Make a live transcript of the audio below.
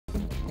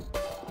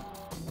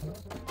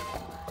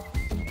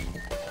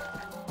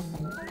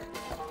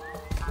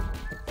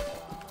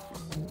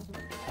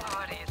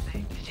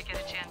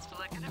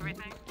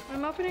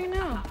I'm opening it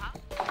now.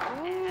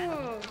 And Ooh.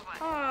 what?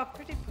 Oh,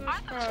 pretty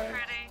Aren't those postcard.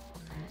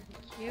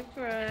 pretty? Cute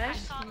I brush.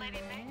 saw a lady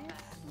make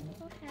that.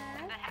 Little And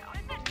hat. the hat,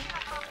 isn't that cute? I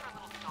thought for a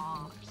little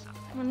doll or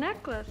something. A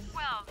necklace.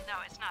 Well, no,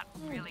 it's not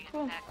really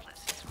cool. a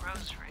necklace. It's a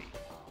rosary.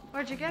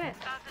 Where'd you get it?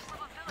 This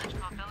little village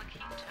called Bella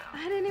Quinto.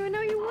 I didn't even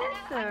know you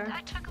worked there.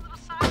 I took a little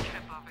side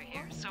trip over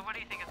here. So what do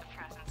you think of the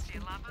presents? Do you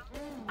love them?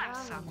 I'm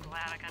so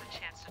glad I got a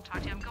chance to talk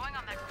to you. I'm going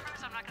on that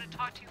cruise. I'm not going to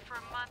talk to you for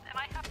a month, and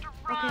I have to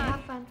run. Okay,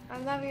 have fun. I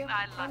love you.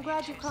 I love I'm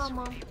glad you you too, called,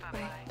 Mom. sweetie.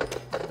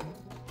 Bye-bye.